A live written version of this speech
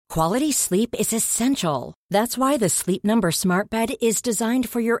Quality sleep is essential. That's why the Sleep Number Smart Bed is designed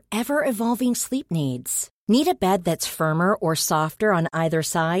for your ever-evolving sleep needs. Need a bed that's firmer or softer on either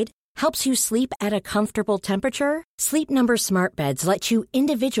side? Helps you sleep at a comfortable temperature? Sleep Number Smart Beds let you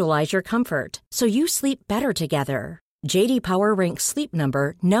individualize your comfort, so you sleep better together. J.D. Power ranks Sleep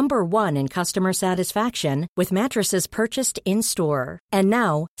Number number 1 in customer satisfaction with mattresses purchased in-store. And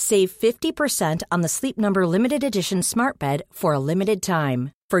now, save 50% on the Sleep Number Limited Edition Smart Bed for a limited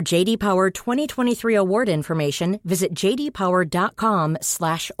time. For J.D. Power 2023 award information, visit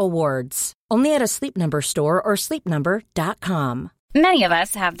jdpower.com/awards. Only at a Sleep Number store or sleepnumber.com. Many of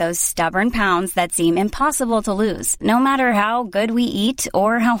us have those stubborn pounds that seem impossible to lose, no matter how good we eat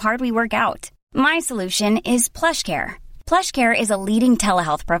or how hard we work out. My solution is PlushCare. PlushCare is a leading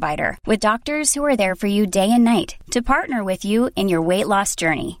telehealth provider with doctors who are there for you day and night to partner with you in your weight loss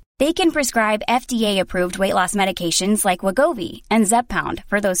journey. They can prescribe FDA-approved weight loss medications like Wegovy and Zepbound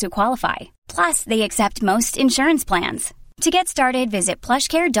for those who qualify. Plus, they accept most insurance plans. To get started, visit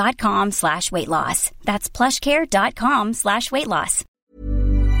plushcare.com/weightloss. That's plushcare.com/weightloss.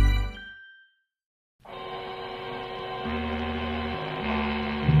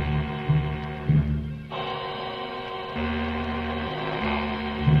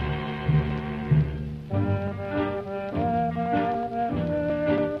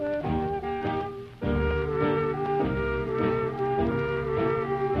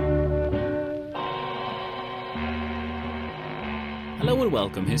 Hello and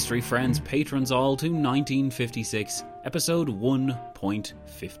welcome, history friends, patrons all, to 1956, episode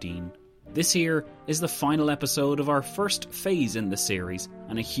 1.15. This here is the final episode of our first phase in the series,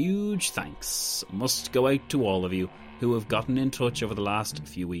 and a huge thanks must go out to all of you who have gotten in touch over the last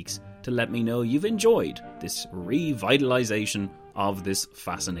few weeks to let me know you've enjoyed this revitalisation of this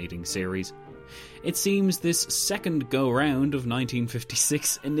fascinating series. It seems this second go-round of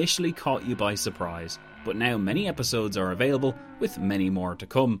 1956 initially caught you by surprise, but now many episodes are available, with many more to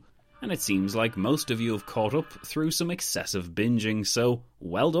come, and it seems like most of you have caught up through some excessive binging, so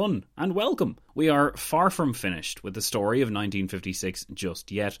well done and welcome. We are far from finished with the story of 1956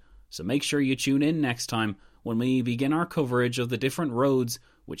 just yet, so make sure you tune in next time when we begin our coverage of the different roads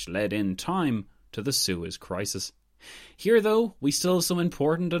which led in time to the Suez Crisis. Here, though, we still have some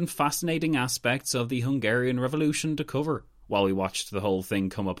important and fascinating aspects of the Hungarian Revolution to cover. While we watched the whole thing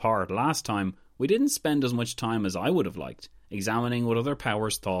come apart last time, we didn't spend as much time as I would have liked examining what other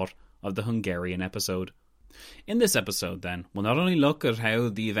powers thought of the Hungarian episode. In this episode, then, we'll not only look at how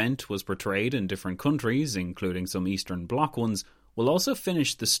the event was portrayed in different countries, including some Eastern Bloc ones, we'll also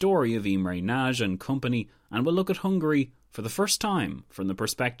finish the story of Imre Nagy and company, and we'll look at Hungary for the first time from the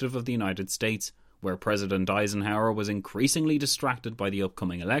perspective of the United States, where President Eisenhower was increasingly distracted by the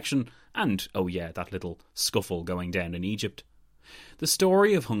upcoming election and, oh yeah, that little scuffle going down in Egypt. The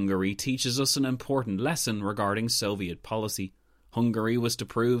story of Hungary teaches us an important lesson regarding Soviet policy. Hungary was to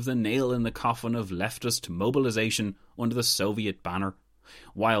prove the nail in the coffin of leftist mobilization under the Soviet banner.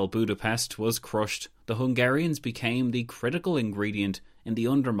 While Budapest was crushed, the Hungarians became the critical ingredient in the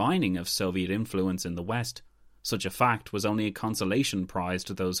undermining of Soviet influence in the West. Such a fact was only a consolation prize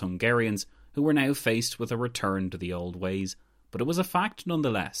to those Hungarians who were now faced with a return to the old ways, but it was a fact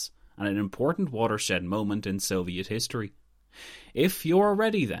nonetheless, and an important watershed moment in Soviet history. If you're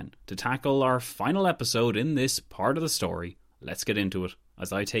ready then to tackle our final episode in this part of the story, let's get into it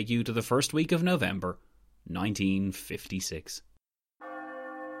as I take you to the first week of November, 1956.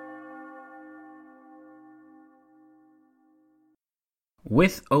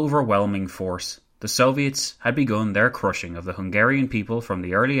 With overwhelming force, the Soviets had begun their crushing of the Hungarian people from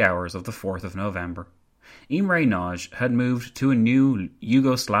the early hours of the 4th of November. Imre Nagy had moved to a new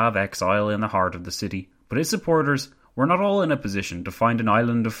Yugoslav exile in the heart of the city, but his supporters were not all in a position to find an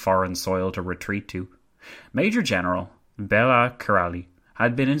island of foreign soil to retreat to. Major General Bela Karali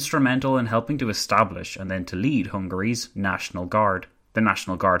had been instrumental in helping to establish and then to lead Hungary's National Guard. The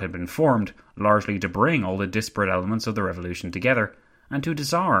National Guard had been formed largely to bring all the disparate elements of the revolution together and to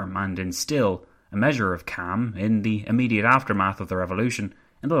disarm and instill a measure of calm in the immediate aftermath of the revolution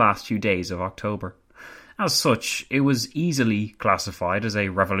in the last few days of October. As such, it was easily classified as a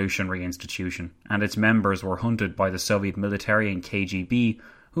revolutionary institution, and its members were hunted by the Soviet military and KGB,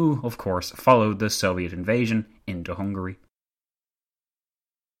 who, of course, followed the Soviet invasion into Hungary.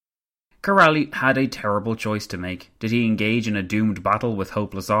 Karali had a terrible choice to make. Did he engage in a doomed battle with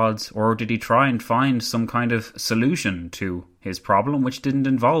hopeless odds, or did he try and find some kind of solution to his problem which didn't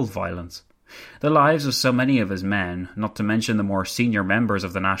involve violence? The lives of so many of his men, not to mention the more senior members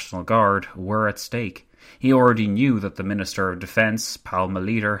of the National Guard, were at stake. He already knew that the Minister of Defense, Paul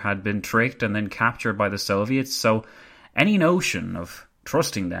Meliter, had been tricked and then captured by the Soviets, so any notion of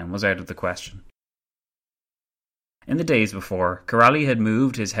Trusting them was out of the question. In the days before, Kiraly had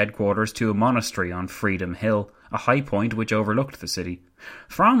moved his headquarters to a monastery on Freedom Hill, a high point which overlooked the city.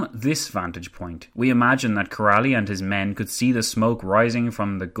 From this vantage point, we imagine that Kiraly and his men could see the smoke rising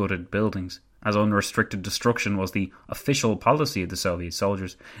from the gutted buildings, as unrestricted destruction was the official policy of the Soviet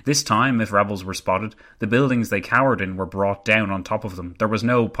soldiers. This time, if rebels were spotted, the buildings they cowered in were brought down on top of them. There was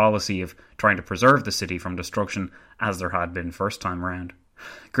no policy of trying to preserve the city from destruction, as there had been first time round.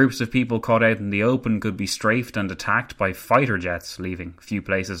 Groups of people caught out in the open could be strafed and attacked by fighter jets, leaving few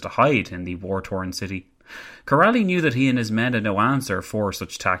places to hide in the war-torn city. Kiraly knew that he and his men had no answer for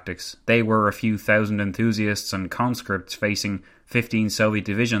such tactics. They were a few thousand enthusiasts and conscripts facing 15 Soviet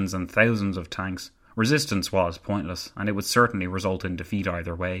divisions and thousands of tanks. Resistance was pointless, and it would certainly result in defeat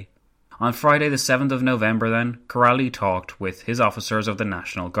either way. On Friday the 7th of November then, Kiraly talked with his officers of the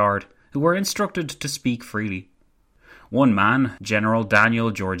National Guard, who were instructed to speak freely. One man, General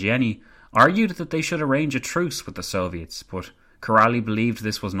Daniel Georgieni, argued that they should arrange a truce with the Soviets, but Kiraly believed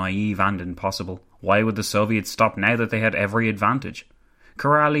this was naive and impossible. Why would the Soviets stop now that they had every advantage?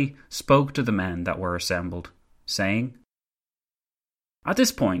 Kiraly spoke to the men that were assembled, saying, "At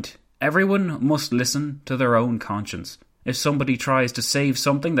this point, everyone must listen to their own conscience. If somebody tries to save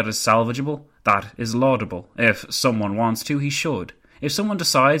something that is salvageable, that is laudable. If someone wants to, he should. If someone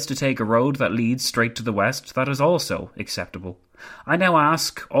decides to take a road that leads straight to the west, that is also acceptable. I now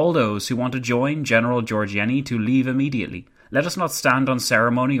ask all those who want to join General Georgieni to leave immediately. Let us not stand on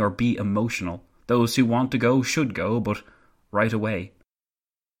ceremony or be emotional. Those who want to go should go, but right away."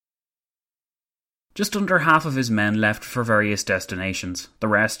 Just under half of his men left for various destinations. The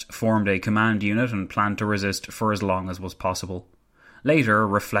rest formed a command unit and planned to resist for as long as was possible. Later,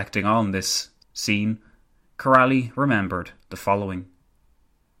 reflecting on this scene, Kiraly remembered the following.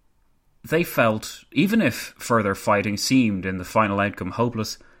 They felt, even if further fighting seemed in the final outcome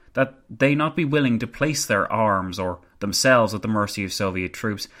hopeless, that they not be willing to place their arms or themselves at the mercy of Soviet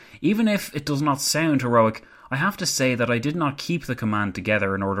troops. Even if it does not sound heroic, I have to say that I did not keep the command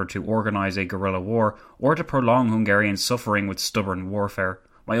together in order to organise a guerrilla war or to prolong Hungarian suffering with stubborn warfare.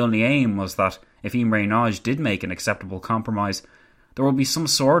 My only aim was that, if Imre Nagy did make an acceptable compromise, there would be some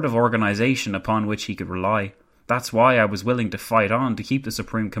sort of organisation upon which he could rely. That's why I was willing to fight on to keep the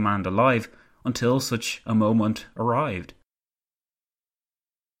Supreme Command alive until such a moment arrived.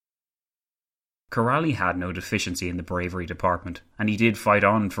 Kiraly had no deficiency in the bravery department, and he did fight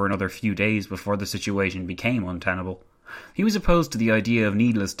on for another few days before the situation became untenable. He was opposed to the idea of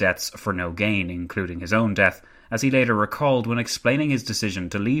needless deaths for no gain, including his own death, as he later recalled when explaining his decision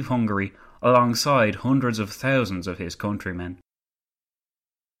to leave Hungary alongside hundreds of thousands of his countrymen.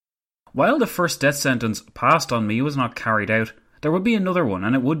 While the first death sentence passed on me was not carried out, there would be another one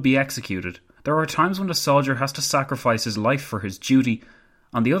and it would be executed. There are times when a soldier has to sacrifice his life for his duty.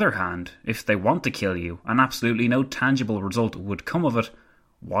 On the other hand, if they want to kill you and absolutely no tangible result would come of it,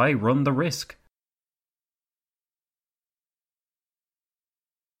 why run the risk?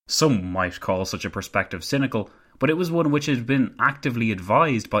 Some might call such a perspective cynical, but it was one which had been actively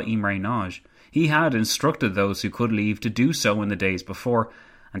advised by Imre Nagy. He had instructed those who could leave to do so in the days before,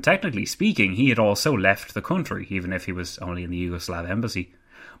 and technically speaking, he had also left the country, even if he was only in the Yugoslav embassy.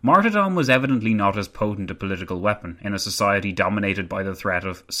 Martyrdom was evidently not as potent a political weapon in a society dominated by the threat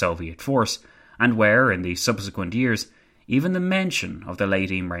of Soviet force, and where, in the subsequent years, even the mention of the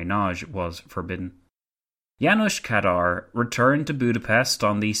late Imre Nagy was forbidden. Janusz Kadar returned to Budapest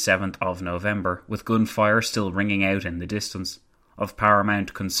on the 7th of November, with gunfire still ringing out in the distance. Of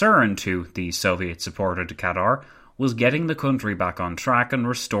paramount concern to the Soviet supporter to Kadar was getting the country back on track and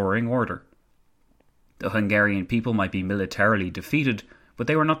restoring order. The Hungarian people might be militarily defeated, but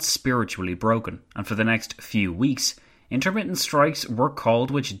they were not spiritually broken, and for the next few weeks, intermittent strikes were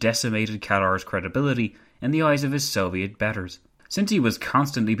called which decimated Kadar's credibility in the eyes of his Soviet betters. Since he was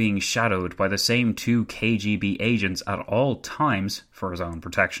constantly being shadowed by the same two KGB agents at all times, for his own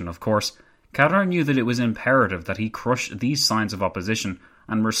protection of course, Kadar knew that it was imperative that he crush these signs of opposition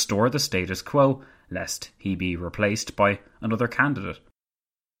and restore the status quo, lest he be replaced by another candidate.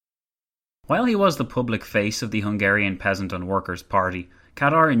 While he was the public face of the Hungarian Peasant and Workers' Party,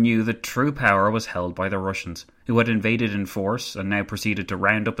 Kadar knew that true power was held by the Russians, who had invaded in force and now proceeded to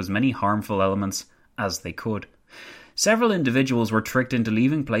round up as many harmful elements as they could. Several individuals were tricked into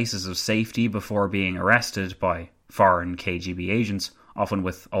leaving places of safety before being arrested by foreign KGB agents, often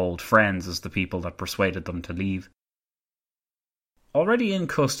with old friends as the people that persuaded them to leave. Already in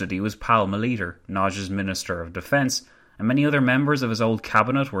custody was Pal Meliter, Nagy's Minister of Defence, and many other members of his old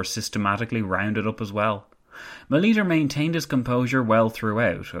cabinet were systematically rounded up as well. Meliter maintained his composure well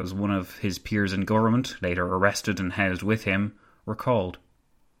throughout, as one of his peers in government, later arrested and housed with him, recalled.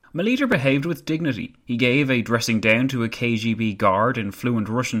 My leader behaved with dignity. He gave a dressing down to a KGB guard in fluent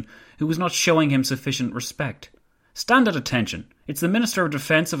Russian who was not showing him sufficient respect. Stand at attention. It's the Minister of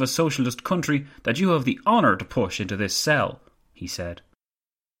Defence of a socialist country that you have the honour to push into this cell, he said.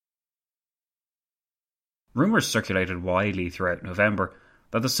 Rumours circulated widely throughout November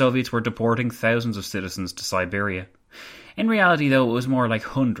that the Soviets were deporting thousands of citizens to Siberia. In reality, though, it was more like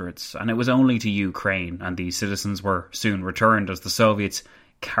hundreds, and it was only to Ukraine, and these citizens were soon returned as the Soviets,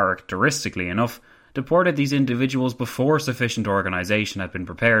 characteristically enough, deported these individuals before sufficient organisation had been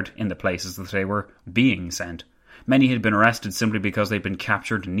prepared in the places that they were being sent. Many had been arrested simply because they'd been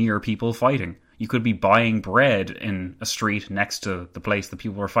captured near people fighting. You could be buying bread in a street next to the place that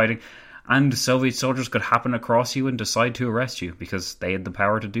people were fighting, and Soviet soldiers could happen across you and decide to arrest you because they had the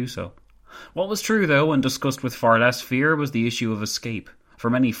power to do so. What was true, though, and discussed with far less fear, was the issue of escape. For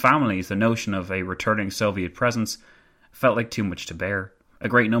many families, the notion of a returning Soviet presence felt like too much to bear. A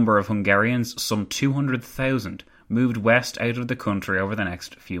great number of Hungarians, some 200,000, moved west out of the country over the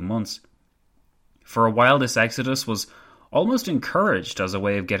next few months. For a while, this exodus was almost encouraged as a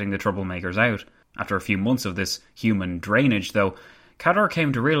way of getting the troublemakers out. After a few months of this human drainage, though, Kadar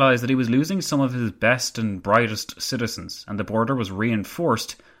came to realise that he was losing some of his best and brightest citizens, and the border was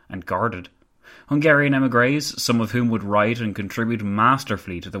reinforced and guarded. Hungarian émigrés, some of whom would write and contribute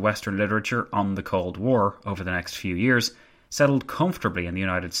masterfully to the Western literature on the Cold War over the next few years, settled comfortably in the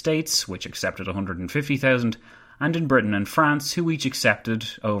United States, which accepted 150,000, and in Britain and France, who each accepted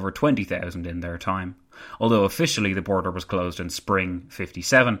over 20,000 in their time. Although officially the border was closed in spring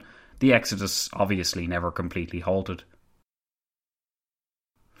 '57, the exodus obviously never completely halted.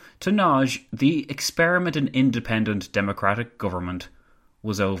 To Nagy, the experiment in independent democratic government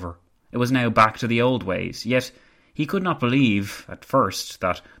was over. It was now back to the old ways, yet he could not believe, at first,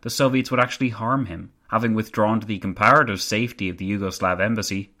 that the Soviets would actually harm him. Having withdrawn to the comparative safety of the Yugoslav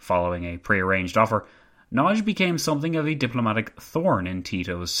embassy, following a prearranged offer, Nagy became something of a diplomatic thorn in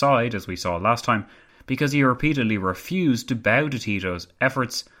Tito's side, as we saw last time, because he repeatedly refused to bow to Tito's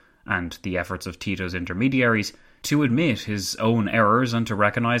efforts, and the efforts of Tito's intermediaries, to admit his own errors and to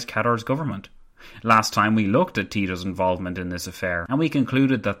recognise Kadar's government. Last time we looked at Tito's involvement in this affair, and we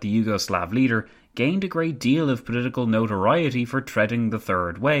concluded that the Yugoslav leader gained a great deal of political notoriety for treading the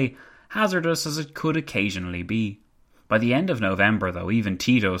third way, hazardous as it could occasionally be. By the end of November, though, even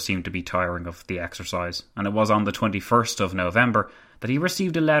Tito seemed to be tiring of the exercise, and it was on the 21st of November that he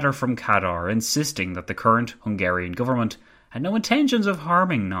received a letter from Kadar insisting that the current Hungarian government had no intentions of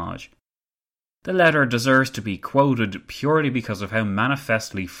harming Nagy. The letter deserves to be quoted purely because of how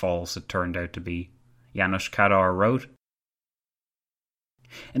manifestly false it turned out to be. János Kadar wrote,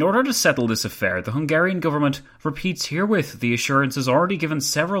 "In order to settle this affair, the Hungarian government repeats herewith the assurances already given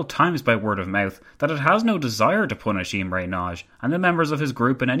several times by word of mouth that it has no desire to punish Imre Nagy and the members of his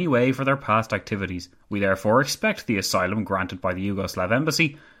group in any way for their past activities. We therefore expect the asylum granted by the Yugoslav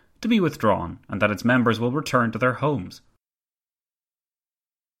embassy to be withdrawn and that its members will return to their homes."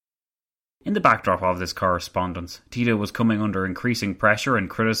 In the backdrop of this correspondence, Tito was coming under increasing pressure and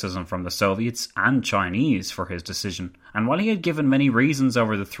criticism from the Soviets and Chinese for his decision, and while he had given many reasons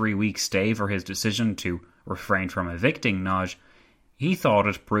over the 3-week stay for his decision to refrain from evicting Nagy, he thought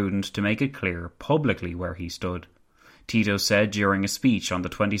it prudent to make it clear publicly where he stood. Tito said during a speech on the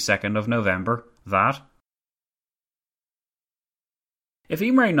 22nd of November that if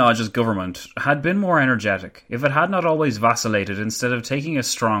Imre Nagy's government had been more energetic, if it had not always vacillated instead of taking a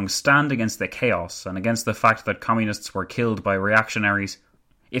strong stand against the chaos and against the fact that communists were killed by reactionaries,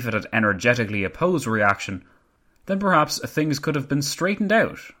 if it had energetically opposed reaction, then perhaps things could have been straightened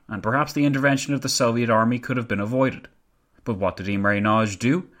out, and perhaps the intervention of the Soviet army could have been avoided. But what did Imre Nagy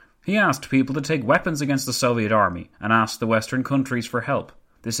do? He asked people to take weapons against the Soviet army and asked the Western countries for help.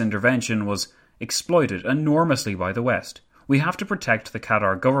 This intervention was exploited enormously by the West. We have to protect the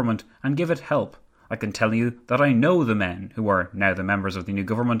Kadar government and give it help. I can tell you that I know the men who are now the members of the new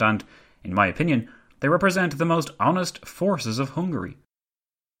government and, in my opinion, they represent the most honest forces of Hungary.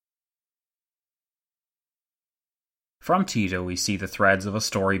 From Tito we see the threads of a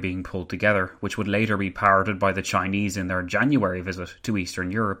story being pulled together, which would later be parroted by the Chinese in their January visit to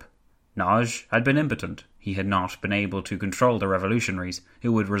Eastern Europe. Nagy had been impotent. He had not been able to control the revolutionaries,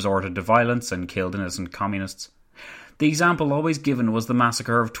 who had resorted to violence and killed innocent communists. The example always given was the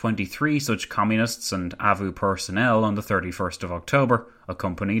massacre of 23 such communists and AVU personnel on the 31st of October,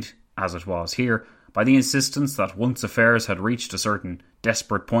 accompanied, as it was here, by the insistence that once affairs had reached a certain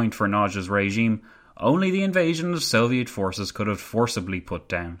desperate point for Nagy's regime, only the invasion of Soviet forces could have forcibly put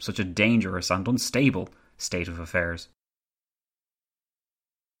down such a dangerous and unstable state of affairs.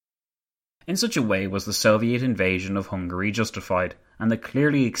 In such a way was the Soviet invasion of Hungary justified, and the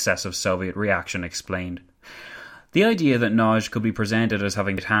clearly excessive Soviet reaction explained. The idea that Nagy could be presented as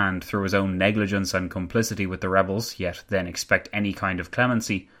having at hand through his own negligence and complicity with the rebels, yet then expect any kind of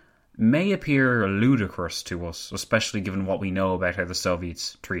clemency, may appear ludicrous to us, especially given what we know about how the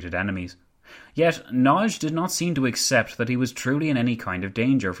Soviets treated enemies. Yet Nagy did not seem to accept that he was truly in any kind of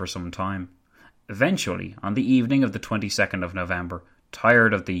danger for some time. Eventually, on the evening of the 22nd of November,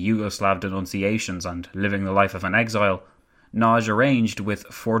 tired of the Yugoslav denunciations and living the life of an exile, Nagy arranged with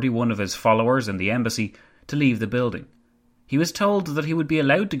 41 of his followers in the embassy to leave the building. He was told that he would be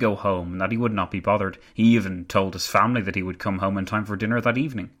allowed to go home and that he would not be bothered. He even told his family that he would come home in time for dinner that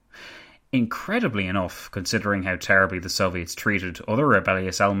evening. Incredibly enough, considering how terribly the Soviets treated other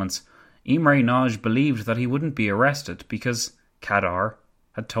rebellious elements, Imre Nagy believed that he wouldn't be arrested because Kadar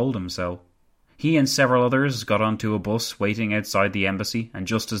had told him so. He and several others got onto a bus waiting outside the embassy, and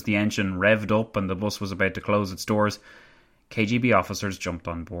just as the engine revved up and the bus was about to close its doors, KGB officers jumped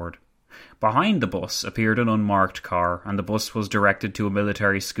on board. Behind the bus appeared an unmarked car, and the bus was directed to a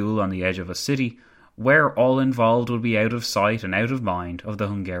military school on the edge of a city, where all involved would be out of sight and out of mind of the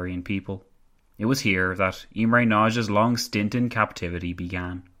Hungarian people. It was here that Imre Nagy's long stint in captivity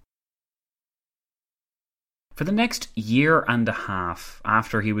began. For the next year and a half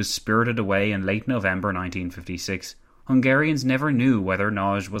after he was spirited away in late November 1956, Hungarians never knew whether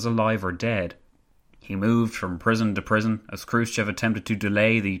Nagy was alive or dead. He moved from prison to prison as Khrushchev attempted to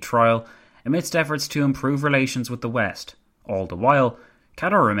delay the trial amidst efforts to improve relations with the West. All the while,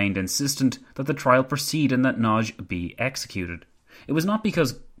 Kadar remained insistent that the trial proceed and that Nagy be executed. It was not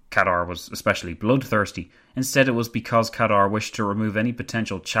because Kadar was especially bloodthirsty. Instead, it was because Kadar wished to remove any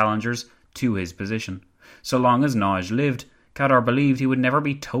potential challengers to his position. So long as Nagy lived, Kadar believed he would never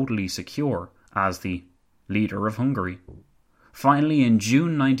be totally secure as the leader of Hungary. Finally, in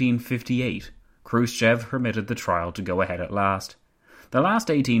June 1958, Khrushchev permitted the trial to go ahead at last. The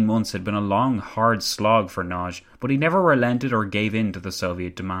last 18 months had been a long, hard slog for Nagy, but he never relented or gave in to the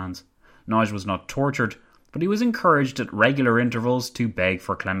Soviet demands. Nagy was not tortured, but he was encouraged at regular intervals to beg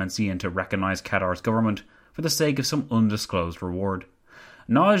for clemency and to recognise Kadar's government for the sake of some undisclosed reward.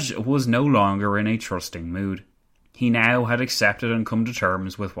 Nagy was no longer in a trusting mood. He now had accepted and come to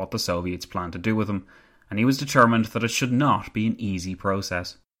terms with what the Soviets planned to do with him, and he was determined that it should not be an easy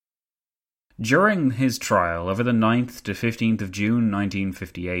process. During his trial over the 9th to 15th of June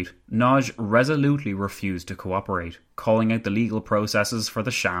 1958, Nagy resolutely refused to cooperate, calling out the legal processes for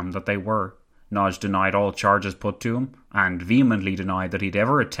the sham that they were. Nagy denied all charges put to him, and vehemently denied that he'd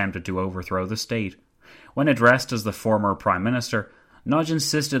ever attempted to overthrow the state. When addressed as the former Prime Minister, Nagy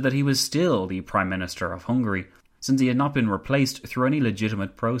insisted that he was still the Prime Minister of Hungary, since he had not been replaced through any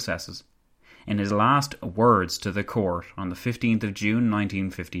legitimate processes. In his last words to the court on the 15th of June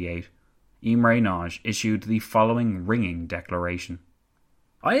 1958, Imre Nagy issued the following ringing declaration.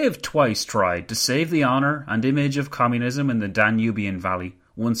 I have twice tried to save the honour and image of communism in the Danubian Valley,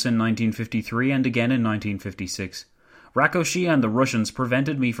 once in 1953 and again in 1956. Rakosi and the Russians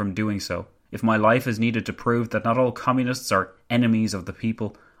prevented me from doing so. If my life is needed to prove that not all communists are enemies of the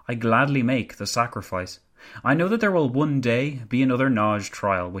people, I gladly make the sacrifice. I know that there will one day be another Nagy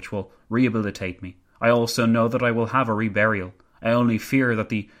trial which will rehabilitate me. I also know that I will have a reburial. I only fear that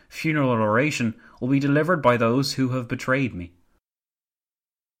the funeral oration will be delivered by those who have betrayed me.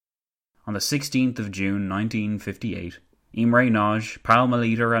 On the 16th of June 1958, Imre Nagy, Palma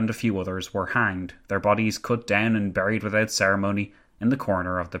Leader and a few others were hanged, their bodies cut down and buried without ceremony in the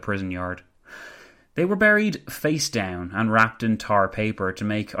corner of the prison yard. They were buried face down and wrapped in tar paper to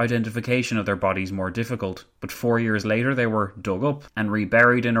make identification of their bodies more difficult, but 4 years later they were dug up and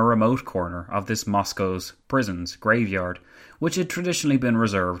reburied in a remote corner of this Moscow's prison's graveyard, which had traditionally been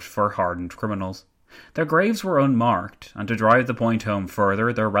reserved for hardened criminals. Their graves were unmarked, and to drive the point home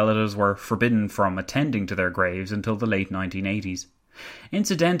further, their relatives were forbidden from attending to their graves until the late 1980s.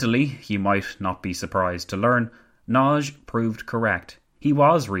 Incidentally, you might not be surprised to learn, Nagy proved correct. He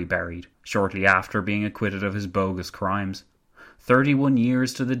was reburied, shortly after being acquitted of his bogus crimes. 31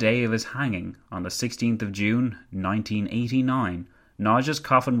 years to the day of his hanging, on the 16th of June 1989, Nagy's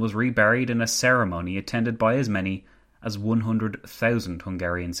coffin was reburied in a ceremony attended by as many as 100,000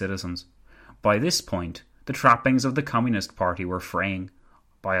 Hungarian citizens. By this point, the trappings of the Communist Party were fraying.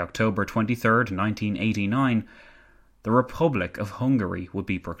 By October 23rd, 1989, the Republic of Hungary would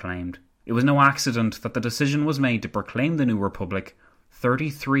be proclaimed. It was no accident that the decision was made to proclaim the new republic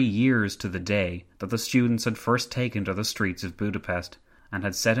 33 years to the day that the students had first taken to the streets of Budapest and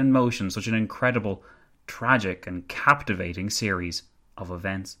had set in motion such an incredible, tragic and captivating series of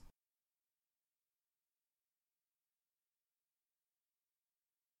events.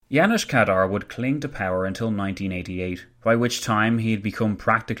 János Kadar would cling to power until 1988, by which time he had become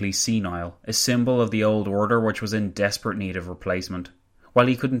practically senile, a symbol of the old order which was in desperate need of replacement. While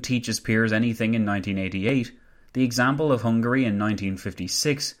he couldn't teach his peers anything in 1988, the example of Hungary in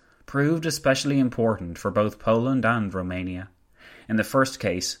 1956 proved especially important for both Poland and Romania. In the first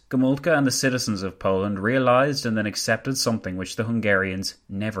case, Gomulka and the citizens of Poland realised and then accepted something which the Hungarians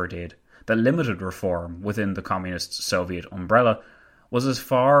never did, that limited reform within the communist Soviet umbrella was as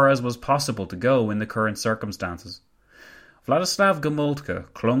far as was possible to go in the current circumstances. Władysław Gomulka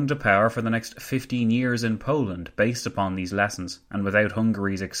clung to power for the next 15 years in Poland based upon these lessons, and without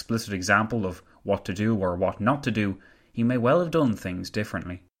Hungary's explicit example of what to do or what not to do, he may well have done things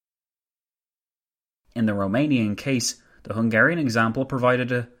differently. In the Romanian case, the Hungarian example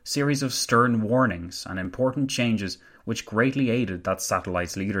provided a series of stern warnings and important changes which greatly aided that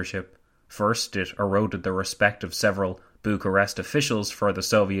satellite's leadership. First, it eroded the respect of several Bucharest officials for the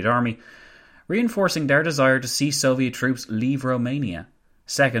Soviet army, reinforcing their desire to see Soviet troops leave Romania.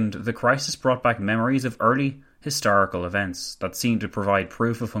 Second, the crisis brought back memories of early historical events that seemed to provide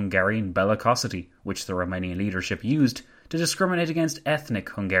proof of Hungarian bellicosity, which the Romanian leadership used to discriminate against ethnic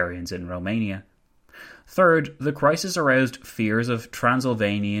Hungarians in Romania. Third, the crisis aroused fears of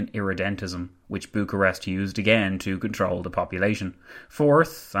Transylvanian irredentism, which Bucharest used again to control the population.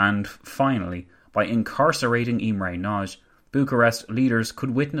 Fourth, and finally, by incarcerating Imre Nagy, Bucharest leaders could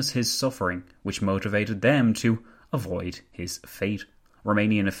witness his suffering, which motivated them to avoid his fate.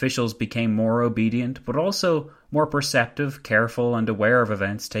 Romanian officials became more obedient, but also more perceptive, careful, and aware of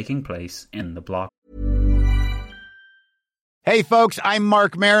events taking place in the bloc. Hey folks, I'm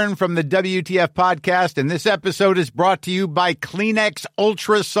Mark Maron from the WTF Podcast, and this episode is brought to you by Kleenex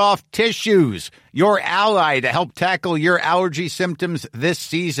Ultra Soft Tissues, your ally to help tackle your allergy symptoms this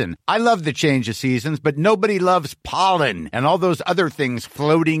season. I love the change of seasons, but nobody loves pollen and all those other things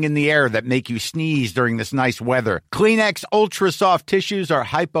floating in the air that make you sneeze during this nice weather. Kleenex Ultra Soft Tissues are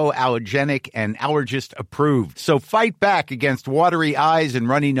hypoallergenic and allergist approved, so fight back against watery eyes and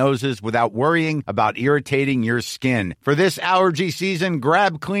runny noses without worrying about irritating your skin. For this allergy season,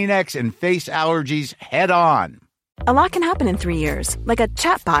 grab Kleenex and face allergies head on. A lot can happen in 3 years, like a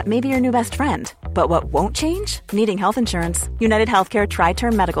chatbot may be your new best friend. But what won't change? Needing health insurance. United Healthcare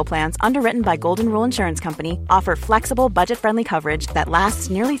Tri-Term Medical Plans, underwritten by Golden Rule Insurance Company, offer flexible, budget-friendly coverage that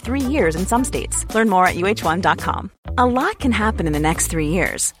lasts nearly 3 years in some states. Learn more at uh1.com. A lot can happen in the next 3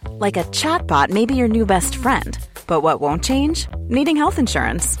 years, like a chatbot may be your new best friend. But what won't change? Needing health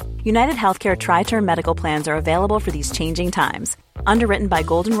insurance. United Healthcare Tri-Term Medical Plans are available for these changing times. Underwritten by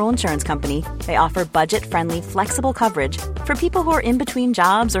Golden Rule Insurance Company, they offer budget-friendly, flexible coverage for people who are in between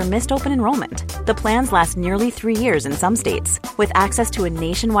jobs or missed open enrollment. The plans last nearly 3 years in some states, with access to a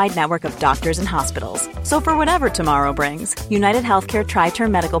nationwide network of doctors and hospitals. So for whatever tomorrow brings, United Healthcare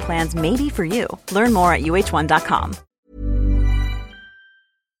Tri-Term Medical Plans may be for you. Learn more at uh1.com.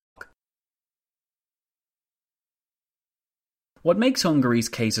 What makes Hungary's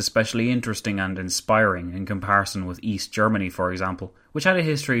case especially interesting and inspiring in comparison with East Germany, for example, which had a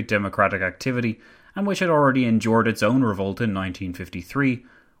history of democratic activity and which had already endured its own revolt in 1953,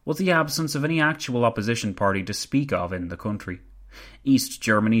 was the absence of any actual opposition party to speak of in the country. East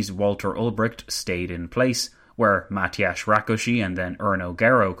Germany's Walter Ulbricht stayed in place, where Matyas Rákosi and then Erno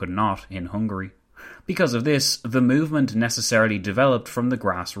Gero could not in Hungary. Because of this, the movement necessarily developed from the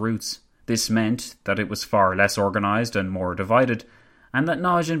grassroots. This meant that it was far less organised and more divided, and that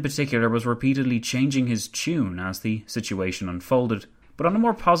Nagy in particular was repeatedly changing his tune as the situation unfolded. But on a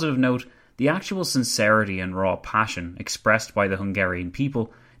more positive note, the actual sincerity and raw passion expressed by the Hungarian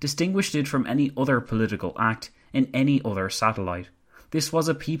people distinguished it from any other political act in any other satellite. This was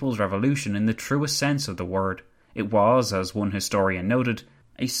a people's revolution in the truest sense of the word. It was, as one historian noted,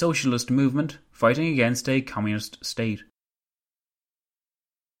 a socialist movement fighting against a communist state.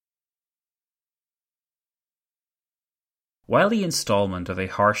 While the installment of a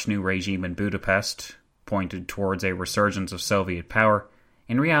harsh new regime in Budapest pointed towards a resurgence of Soviet power,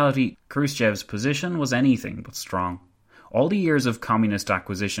 in reality Khrushchev's position was anything but strong. All the years of communist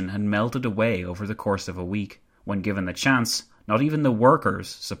acquisition had melted away over the course of a week. When given the chance, not even the workers,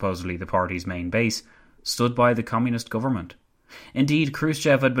 supposedly the party's main base, stood by the communist government. Indeed,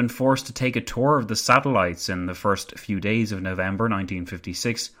 Khrushchev had been forced to take a tour of the satellites in the first few days of November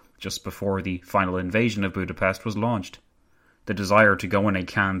 1956, just before the final invasion of Budapest was launched. The desire to go on a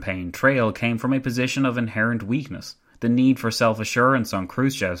campaign trail came from a position of inherent weakness. The need for self-assurance on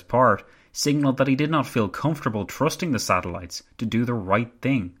Khrushchev's part signalled that he did not feel comfortable trusting the satellites to do the right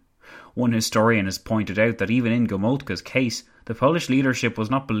thing. One historian has pointed out that even in Gomulka's case, the Polish leadership was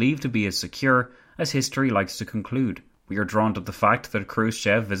not believed to be as secure as history likes to conclude, We are drawn to the fact that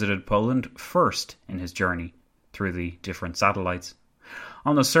Khrushchev visited Poland first in his journey through the different satellites.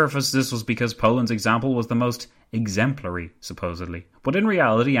 On the surface, this was because Poland's example was the most exemplary, supposedly. But in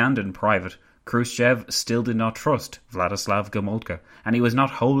reality and in private, Khrushchev still did not trust Władysław Gomułka, and he was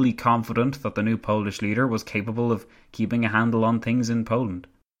not wholly confident that the new Polish leader was capable of keeping a handle on things in Poland.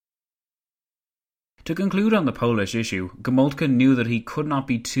 To conclude on the Polish issue, Gomułka knew that he could not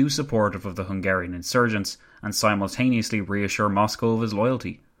be too supportive of the Hungarian insurgents and simultaneously reassure Moscow of his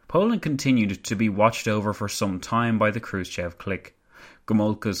loyalty. Poland continued to be watched over for some time by the Khrushchev clique.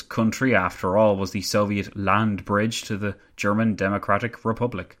 Gomułka's country, after all, was the Soviet land bridge to the German Democratic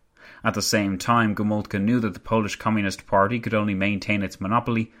Republic. At the same time, Gomułka knew that the Polish Communist Party could only maintain its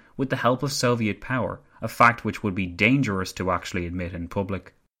monopoly with the help of Soviet power, a fact which would be dangerous to actually admit in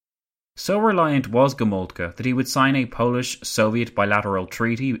public. So reliant was Gomułka that he would sign a Polish-Soviet bilateral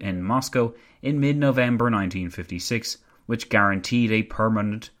treaty in Moscow in mid-November 1956, which guaranteed a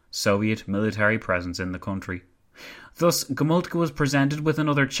permanent Soviet military presence in the country. Thus, Gomułka was presented with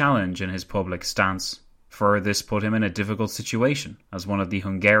another challenge in his public stance, for this put him in a difficult situation, as one of the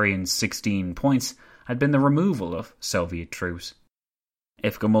Hungarian 16 points had been the removal of Soviet troops.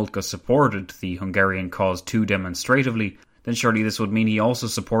 If Gomułka supported the Hungarian cause too demonstratively, then surely this would mean he also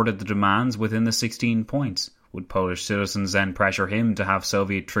supported the demands within the 16 points. Would Polish citizens then pressure him to have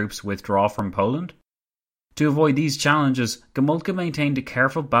Soviet troops withdraw from Poland? To avoid these challenges, Gomułka maintained a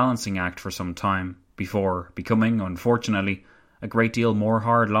careful balancing act for some time, before becoming, unfortunately, a great deal more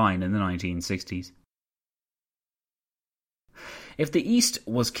hardline in the 1960s. If the East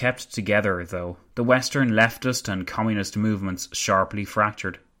was kept together, though, the Western leftist and communist movements sharply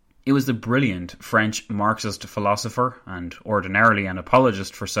fractured. It was the brilliant French Marxist philosopher, and ordinarily an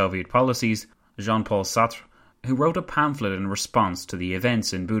apologist for Soviet policies, Jean-Paul Sartre, who wrote a pamphlet in response to the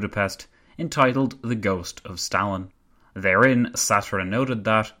events in Budapest entitled The Ghost of Stalin. Therein, Sartre noted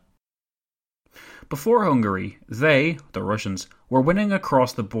that before Hungary, they, the Russians, were winning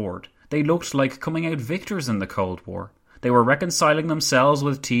across the board. They looked like coming out victors in the Cold War. They were reconciling themselves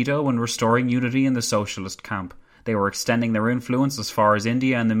with Tito and restoring unity in the socialist camp. They were extending their influence as far as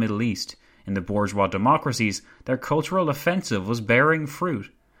India and the Middle East. In the bourgeois democracies, their cultural offensive was bearing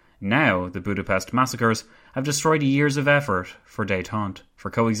fruit. Now, the Budapest massacres have destroyed years of effort for détente, for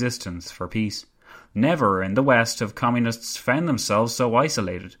coexistence, for peace. Never in the West have communists found themselves so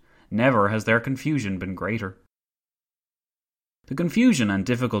isolated. Never has their confusion been greater. The confusion and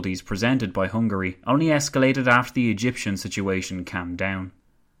difficulties presented by Hungary only escalated after the Egyptian situation calmed down.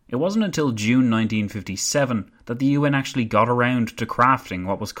 It wasn't until June 1957 that the UN actually got around to crafting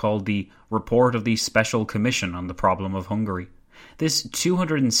what was called the Report of the Special Commission on the Problem of Hungary. This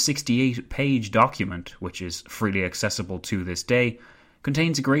 268-page document, which is freely accessible to this day,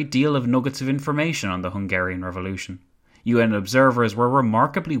 contains a great deal of nuggets of information on the Hungarian Revolution. UN observers were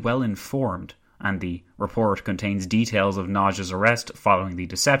remarkably well informed, and the report contains details of Nagy's arrest following the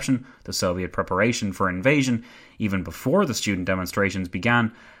deception, the Soviet preparation for invasion, even before the student demonstrations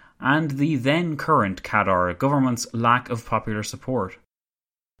began, and the then-current Kadar government's lack of popular support.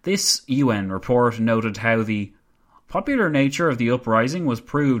 This UN report noted how the popular nature of the uprising was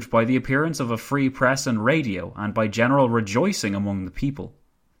proved by the appearance of a free press and radio, and by general rejoicing among the people.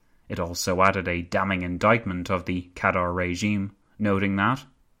 It also added a damning indictment of the Kadar regime, noting that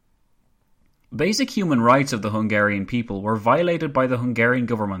basic human rights of the Hungarian people were violated by the Hungarian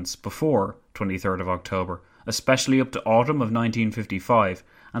governments before 23rd of October, especially up to autumn of 1955,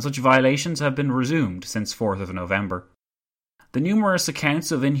 and such violations have been resumed since 4th of November. The numerous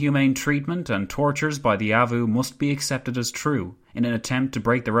accounts of inhumane treatment and tortures by the AVU must be accepted as true. In an attempt to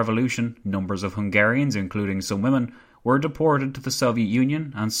break the revolution, numbers of Hungarians, including some women, were deported to the Soviet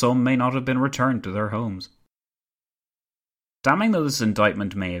Union, and some may not have been returned to their homes. Damning though this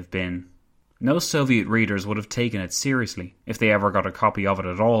indictment may have been, no Soviet readers would have taken it seriously, if they ever got a copy of it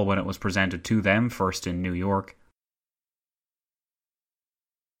at all when it was presented to them first in New York.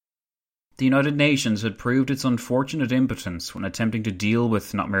 The United Nations had proved its unfortunate impotence when attempting to deal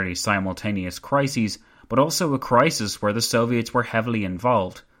with not merely simultaneous crises, but also a crisis where the Soviets were heavily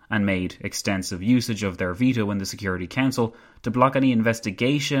involved, and made extensive usage of their veto in the Security Council to block any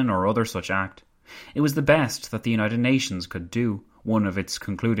investigation or other such act. It was the best that the United Nations could do. One of its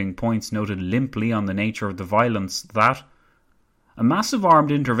concluding points noted limply on the nature of the violence that a massive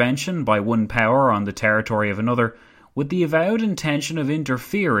armed intervention by one power on the territory of another, with the avowed intention of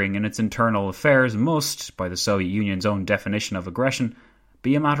interfering in its internal affairs, must, by the Soviet Union's own definition of aggression,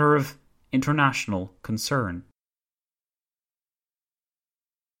 be a matter of international concern.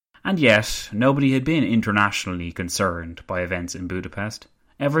 And yet, nobody had been internationally concerned by events in Budapest.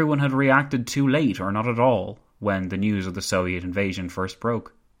 Everyone had reacted too late or not at all. when the news of the Soviet invasion first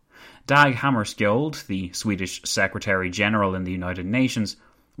broke. Dag Hammarskjöld, the Swedish Secretary-General in the United Nations,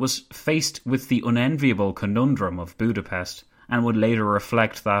 was faced with the unenviable conundrum of Budapest and would later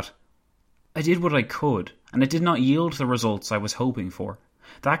reflect that, "I did what I could, and it did not yield the results I was hoping for.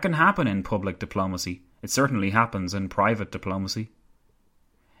 That can happen in public diplomacy. It certainly happens in private diplomacy."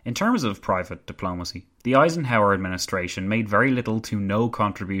 In terms of private diplomacy, the Eisenhower administration made very little to no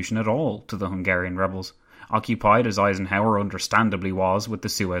contribution at all to the Hungarian rebels, occupied as Eisenhower understandably was with the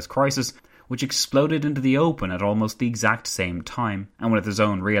Suez Crisis, which exploded into the open at almost the exact same time, and with his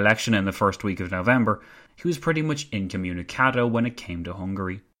own re-election in the first week of November, he was pretty much incommunicado when it came to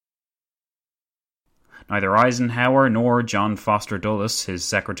Hungary. Neither Eisenhower nor John Foster Dulles, his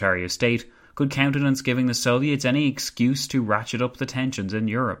Secretary of State, could countenance giving the Soviets any excuse to ratchet up the tensions in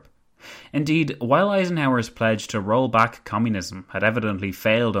Europe. Indeed, while Eisenhower's pledge to roll back communism had evidently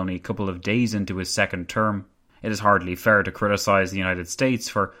failed only a couple of days into his second term, it is hardly fair to criticise the United States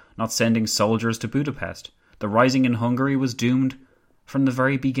for not sending soldiers to Budapest. The rising in Hungary was doomed from the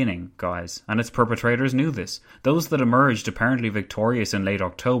very beginning, guys, and its perpetrators knew this. Those that emerged apparently victorious in late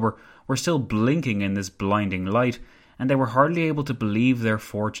October were still blinking in this blinding light, and they were hardly able to believe their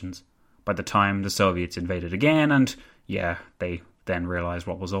fortunes by the time the Soviets invaded again, and they then realised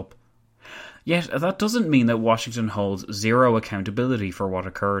what was up. Yet that doesn't mean that Washington holds zero accountability for what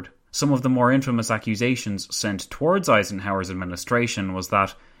occurred. Some of the more infamous accusations sent towards Eisenhower's administration was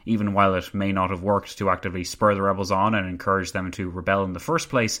that, even while it may not have worked to actively spur the rebels on and encourage them to rebel in the first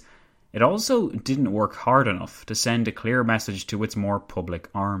place, it also didn't work hard enough to send a clear message to its more public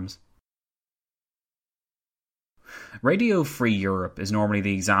arms. Radio Free Europe is normally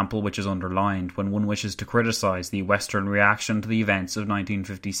the example which is underlined when one wishes to criticise the Western reaction to the events of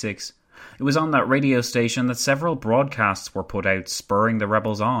 1956. It was on that radio station that several broadcasts were put out spurring the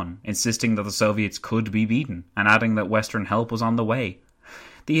rebels on, insisting that the Soviets could be beaten, and adding that Western help was on the way.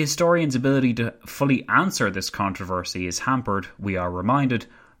 The historian's ability to fully answer this controversy is hampered, we are reminded,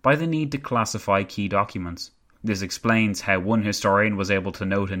 by the need to classify key documents. This explains how one historian was able to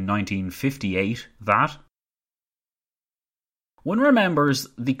note in 1958 that one remembers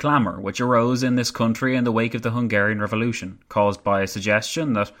the clamour which arose in this country in the wake of the Hungarian Revolution, caused by a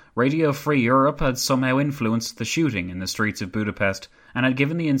suggestion that Radio Free Europe had somehow influenced the shooting in the streets of Budapest and had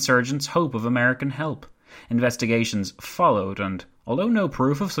given the insurgents hope of American help. Investigations followed, and although no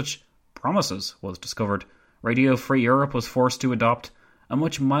proof of such promises was discovered, Radio Free Europe was forced to adopt a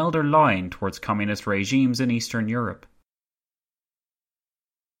much milder line towards communist regimes in Eastern Europe.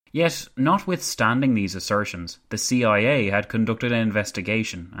 Yet, notwithstanding these assertions, the CIA had conducted an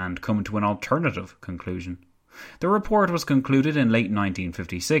investigation and come to an alternative conclusion. The report was concluded in late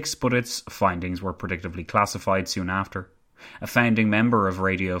 1956, but its findings were predictably classified soon after. A founding member of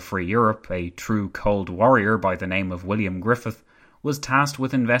Radio Free Europe, a true Cold Warrior by the name of William Griffith, was tasked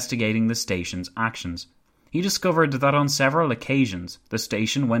with investigating the station's actions. He discovered that on several occasions the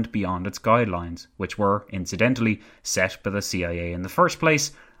station went beyond its guidelines, which were, incidentally, set by the CIA in the first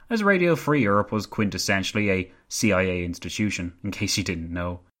place, as Radio Free Europe was quintessentially a CIA institution, in case you didn't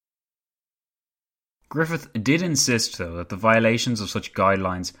know. Griffith did insist, though, that the violations of such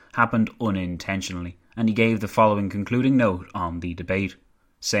guidelines happened unintentionally, and he gave the following concluding note on the debate,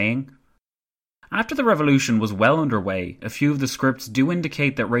 saying, "After the revolution was well underway, a few of the scripts do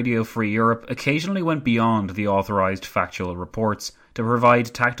indicate that Radio Free Europe occasionally went beyond the authorised factual reports to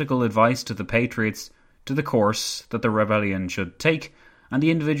provide tactical advice to the patriots to the course that the rebellion should take, and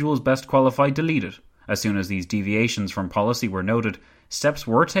the individuals best qualified to lead it. As soon as these deviations from policy were noted, steps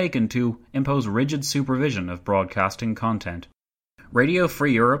were taken to impose rigid supervision of broadcasting content. Radio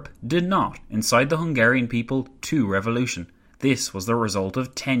Free Europe did not incite the Hungarian people to revolution. This was the result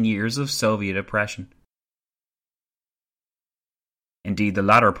of 10 years of Soviet oppression." Indeed, the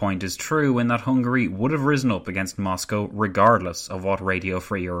latter point is true in that Hungary would have risen up against Moscow regardless of what Radio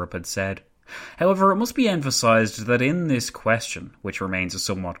Free Europe had said. However, it must be emphasised that in this question, which remains a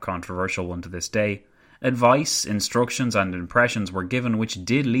somewhat controversial one to this day, advice, instructions and impressions were given which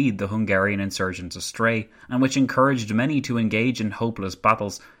did lead the Hungarian insurgents astray, and which encouraged many to engage in hopeless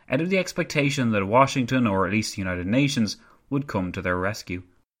battles out of the expectation that Washington, or at least the United Nations, would come to their rescue.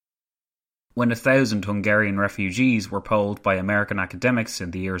 When 1,000 Hungarian refugees were polled by American academics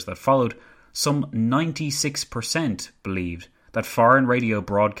in the years that followed, some 96% believed that foreign radio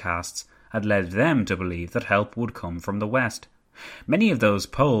broadcasts had led them to believe that help would come from the West. Many of those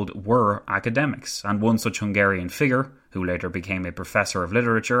polled were academics, and one such Hungarian figure, who later became a professor of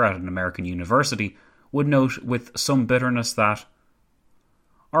literature at an American university, would note with some bitterness that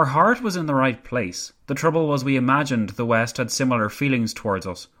our heart was in the right place. The trouble was we imagined the West had similar feelings towards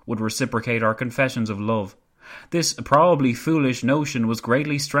us, would reciprocate our confessions of love. This probably foolish notion was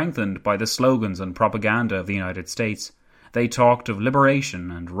greatly strengthened by the slogans and propaganda of the United States. They talked of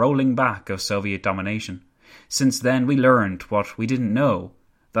liberation and rolling back of Soviet domination. Since then we learned what we didn't know,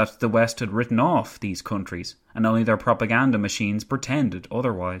 that the West had written off these countries, and only their propaganda machines pretended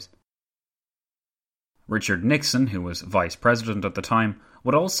otherwise. Richard Nixon, who was vice president at the time,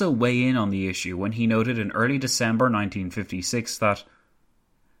 would also weigh in on the issue when he noted in early December 1956 that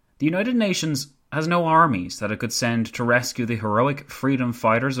the United Nations has no armies that it could send to rescue the heroic freedom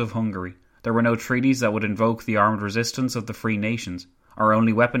fighters of Hungary. There were no treaties that would invoke the armed resistance of the free nations. Our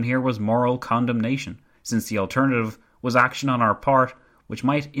only weapon here was moral condemnation, since the alternative was action on our part, which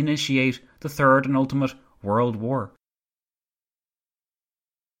might initiate the third and ultimate World War.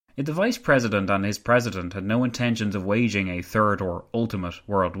 If the Vice President and his President had no intentions of waging a third or ultimate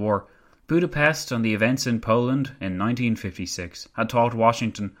World War, Budapest and the events in Poland in 1956 had taught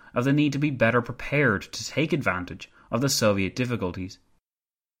Washington of the need to be better prepared to take advantage of the Soviet difficulties.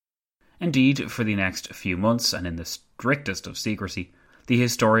 Indeed, for the next few months, and in the strictest of secrecy, the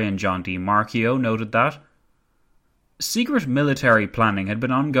historian John D. Marchio noted that secret military planning had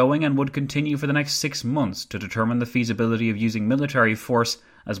been ongoing and would continue for the next 6 months to determine the feasibility of using military force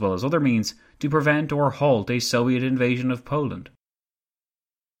as well as other means to prevent or halt a Soviet invasion of Poland.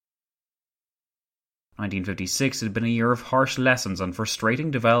 1956 had been a year of harsh lessons and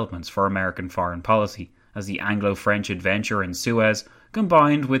frustrating developments for American foreign policy, as the Anglo-French adventure in Suez,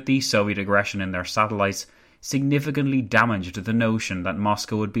 combined with the Soviet aggression in their satellites, significantly damaged the notion that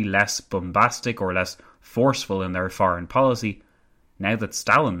Moscow would be less bombastic or less forceful in their foreign policy now that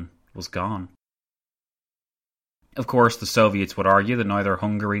Stalin was gone. Of course, the Soviets would argue that neither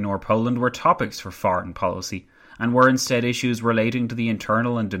Hungary nor Poland were topics for foreign policy, and were instead issues relating to the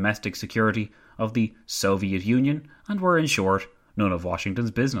internal and domestic security of the Soviet Union, and were, in short, none of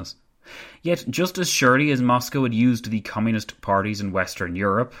Washington's business. Yet, just as surely as Moscow had used the communist parties in Western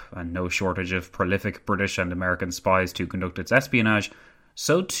Europe, and no shortage of prolific British and American spies to conduct its espionage,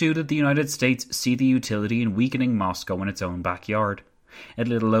 so too did the United States see the utility in weakening Moscow in its own backyard. A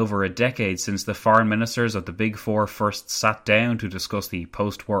little over a decade since the foreign ministers of the Big Four first sat down to discuss the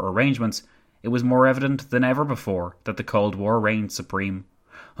post-war arrangements, it was more evident than ever before that the Cold War reigned supreme.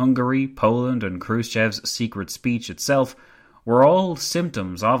 Hungary, Poland, and Khrushchev's secret speech itself were all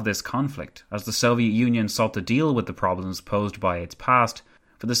symptoms of this conflict, as the Soviet Union sought to deal with the problems posed by its past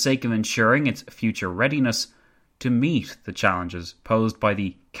for the sake of ensuring its future readiness to meet the challenges posed by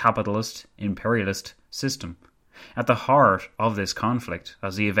the capitalist, imperialist system. At the heart of this conflict,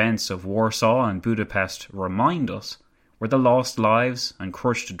 as the events of Warsaw and Budapest remind us, were the lost lives and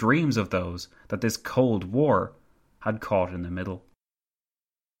crushed dreams of those that this Cold War had caught in the middle.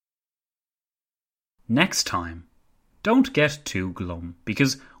 Next time, don't get too glum,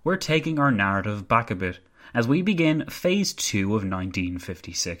 because we're taking our narrative back a bit as we begin Phase 2 of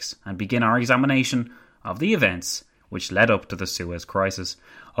 1956 and begin our examination of the events which led up to the Suez Crisis.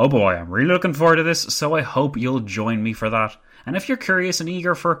 Oh boy, I'm really looking forward to this, so I hope you'll join me for that. And if you're curious and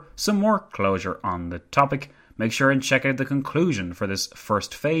eager for some more closure on the topic, make sure and check out the conclusion for this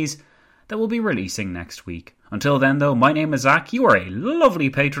first phase that we'll be releasing next week. Until then though, my name is Zach, you are a lovely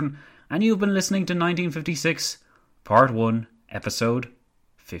patron, and you've been listening to 1956, Part 1, Episode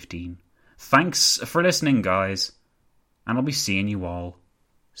 15. Thanks for listening, guys, and I'll be seeing you all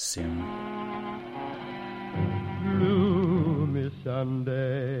soon. Gloomy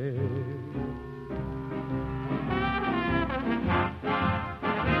Sunday,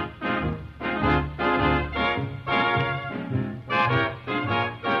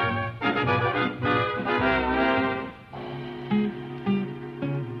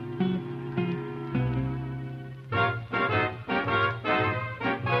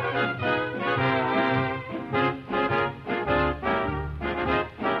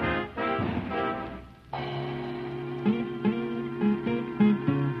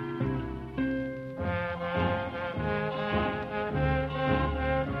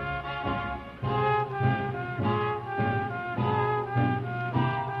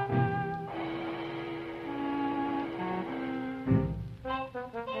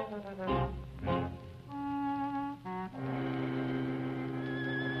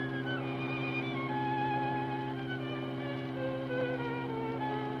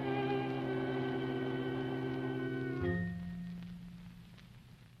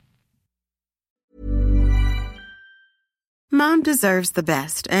 Mom deserves the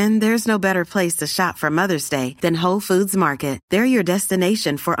best, and there's no better place to shop for Mother's Day than Whole Foods Market. They're your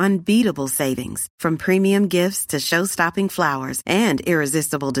destination for unbeatable savings, from premium gifts to show-stopping flowers and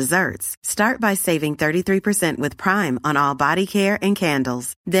irresistible desserts. Start by saving 33% with Prime on all body care and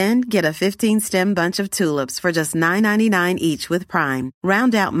candles. Then get a 15-stem bunch of tulips for just $9.99 each with Prime.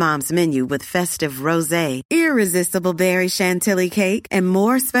 Round out Mom's menu with festive rosé, irresistible berry chantilly cake, and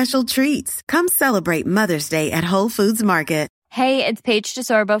more special treats. Come celebrate Mother's Day at Whole Foods Market. Hey, it's Paige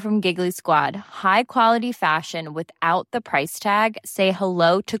DeSorbo from Giggly Squad. High quality fashion without the price tag. Say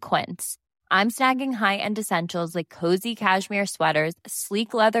hello to Quince. I'm snagging high-end essentials like cozy cashmere sweaters,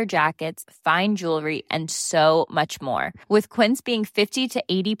 sleek leather jackets, fine jewelry, and so much more. With Quince being 50 to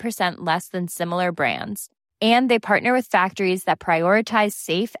 80% less than similar brands. And they partner with factories that prioritize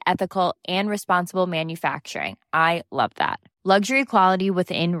safe, ethical, and responsible manufacturing. I love that. Luxury quality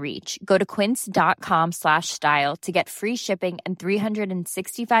within reach. Go to quince.com/style to get free shipping and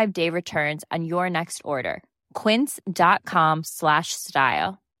 365-day returns on your next order.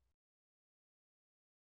 Quince.com/style.